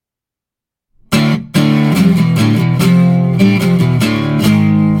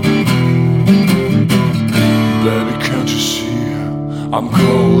I'm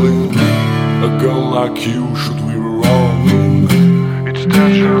calling a girl like you, should we rolling? It's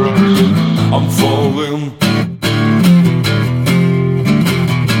dangerous, I'm falling.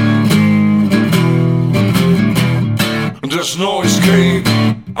 There's no escape,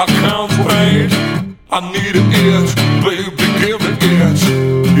 I can't wait. I need it, baby, give me it.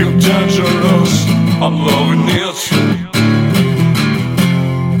 You're dangerous, I'm loving it.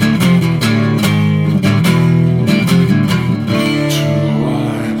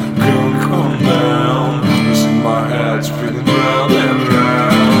 Spinning round and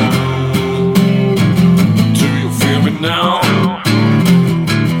round. Do you feel me now?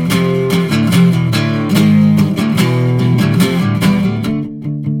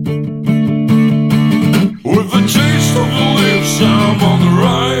 With the taste of your lips, I'm on the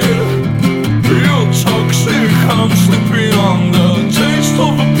ride. You're toxic, I'm sleeping on the taste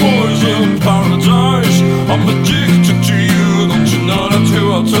of a poison paradise. I'm addicted to you, don't you know that you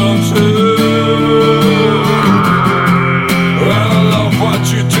are toxic? What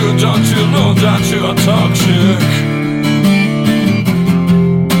you do, don't you know that you are toxic?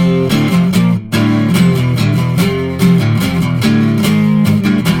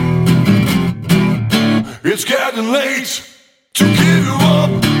 It's getting late to give you up.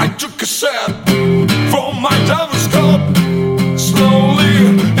 I took a sip from my devil's cup. Slowly,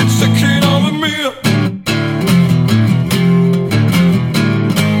 it's taking over me.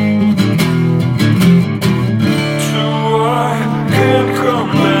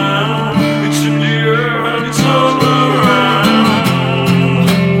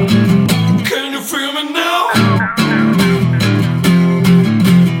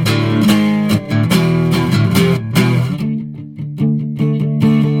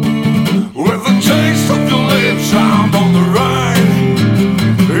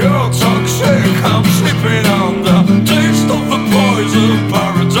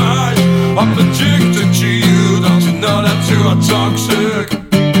 I'm addicted to you, don't you know that you are toxic?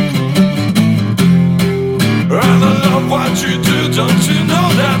 And I love what you do, don't you know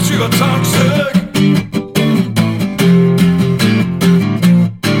that you are toxic?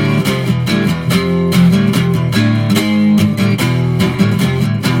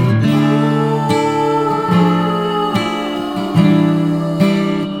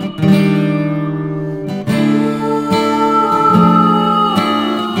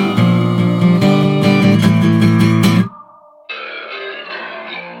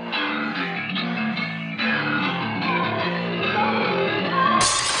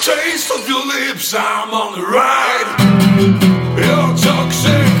 Taste of your lips, I'm on the ride.